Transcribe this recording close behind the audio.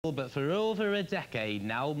But for over a decade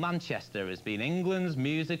now, Manchester has been England's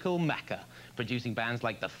musical mecca, producing bands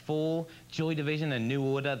like The Fall, Joy Division and New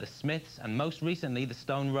Order, The Smiths, and most recently the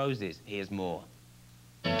Stone Roses. Here's more.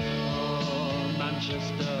 Oh,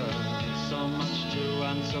 Manchester, so much to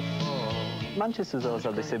answer for. Manchester's always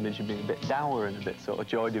had this image of being a bit dour and a bit sort of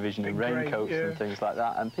Joy Division and raincoats and things like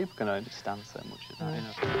that, and people can understand so much of that, you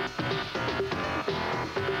know.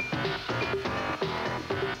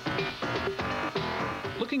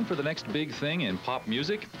 Looking for the next big thing in pop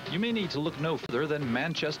music? You may need to look no further than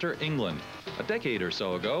Manchester, England. A decade or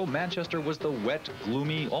so ago, Manchester was the wet,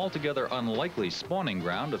 gloomy, altogether unlikely spawning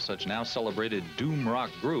ground of such now celebrated doom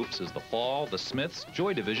rock groups as The Fall, The Smiths,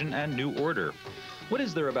 Joy Division, and New Order. What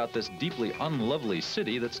is there about this deeply unlovely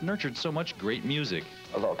city that's nurtured so much great music?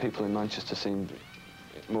 A lot of people in Manchester seem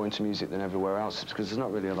more into music than everywhere else because there's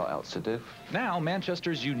not really a lot else to do. Now,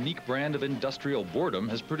 Manchester's unique brand of industrial boredom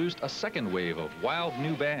has produced a second wave of wild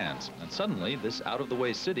new bands, and suddenly this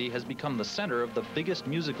out-of-the-way city has become the center of the biggest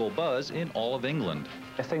musical buzz in all of England.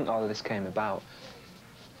 I think all of this came about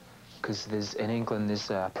because in England there's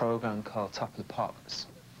a program called Top of the Pops,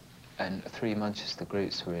 and 3 Manchester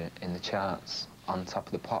groups were in the charts on Top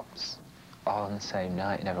of the Pops all on the same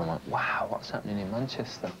night, and everyone went, wow, what's happening in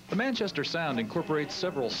Manchester? The Manchester sound incorporates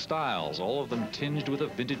several styles, all of them tinged with a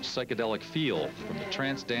vintage psychedelic feel, from the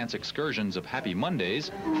trance dance excursions of Happy Mondays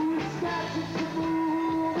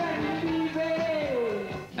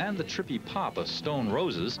and the trippy pop of Stone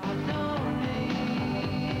Roses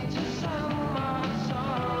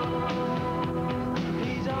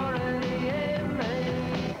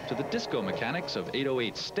to the disco mechanics of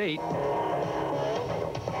 808 State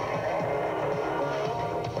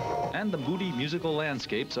and the moody musical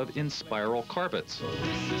landscapes of Inspiral Carpets.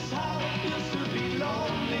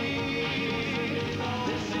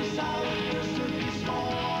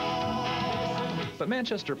 But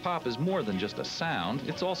Manchester pop is more than just a sound,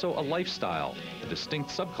 it's also a lifestyle, a distinct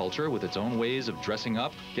subculture with its own ways of dressing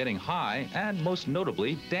up, getting high, and most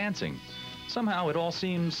notably, dancing. Somehow it all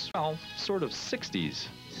seems, well, sort of 60s.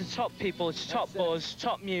 It's top people, it's top buzz,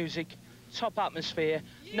 top music, top atmosphere,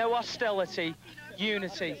 no hostility,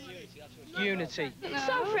 unity. Unity. It's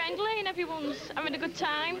so friendly and everyone's having a good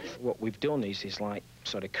time. What we've done is like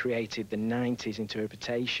sort of created the 90s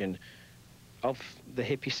interpretation of the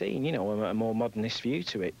hippie scene, you know, a more modernist view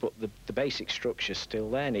to it, but the basic structure's still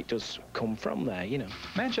there, and it does come from there, you know.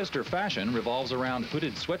 Manchester fashion revolves around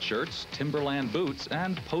hooded sweatshirts, Timberland boots,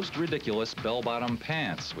 and post-ridiculous bell-bottom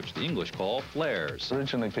pants, which the English call flares.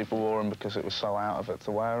 Originally, people wore them because it was so out of it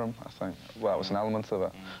to wear them, I think. Well, it was an element of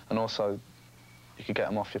it. And also, you could get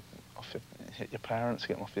them off your parents,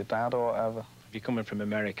 get them off your dad or whatever. If you're coming from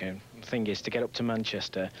America, the thing is to get up to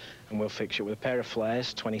Manchester and we'll fix you with a pair of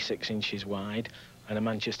flares, 26 inches wide, and a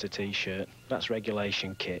Manchester T-shirt. That's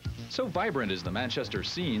regulation kit. So vibrant is the Manchester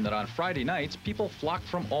scene that on Friday nights, people flock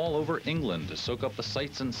from all over England to soak up the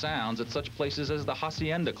sights and sounds at such places as the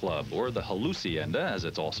Hacienda Club, or the Hallucienda, as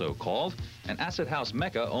it's also called, an acid house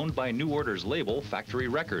mecca owned by New Order's label, Factory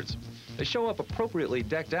Records. They show up appropriately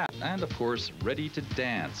decked out and, of course, ready to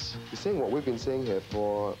dance. You're seeing what we've been seeing here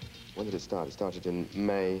for... When did it start? It started in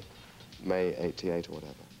May 88 or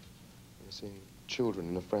whatever. We're seeing children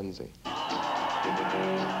in a frenzy. I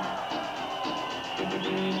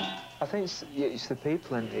think it's the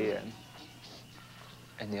people in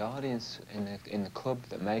the audience, in the club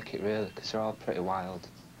that make it, really, because they're all pretty wild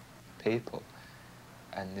people,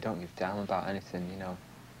 and they don't give a damn about anything, you know.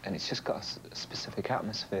 And it's just got a specific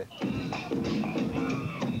atmosphere.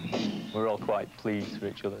 We're all quite pleased for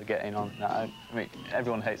each other getting on that. I mean,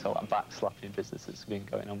 everyone hates all that backslapping business that's been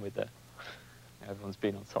going on with everyone's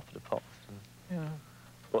been on Top of the Pops. Yeah.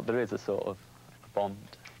 But there is a sort of bond.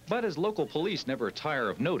 But as local police never tire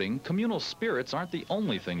of noting, communal spirits aren't the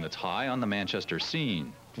only thing that's high on the Manchester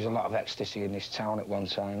scene. There's a lot of ecstasy in this town at one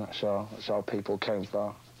time, that's all people came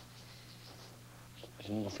for. There's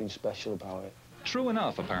nothing special about it. True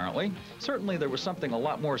enough, apparently. Certainly there was something a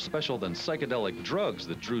lot more special than psychedelic drugs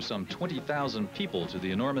that drew some 20,000 people to the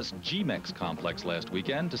enormous G-Mex complex last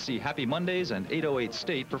weekend to see Happy Mondays and 808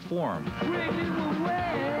 State perform.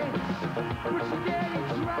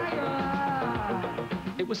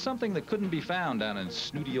 It was something that couldn't be found down in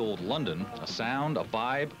snooty old London. A sound, a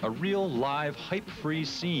vibe, a real live, hype-free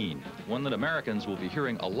scene. One that Americans will be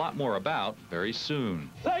hearing a lot more about very soon.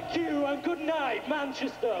 Thank you and good night.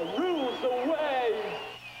 Manchester rules the way.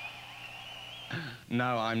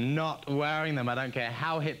 No, I'm not wearing them. I don't care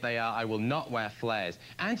how hip they are. I will not wear flares.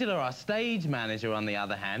 Angela, our stage manager, on the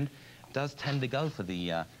other hand, does tend to go for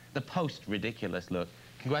the post-ridiculous look.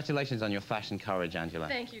 Congratulations on your fashion courage, Angela.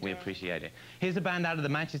 Thank you, We darling. appreciate it. Here's a band out of the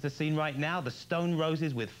Manchester scene right now, the Stone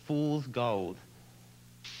Roses with Fool's Gold.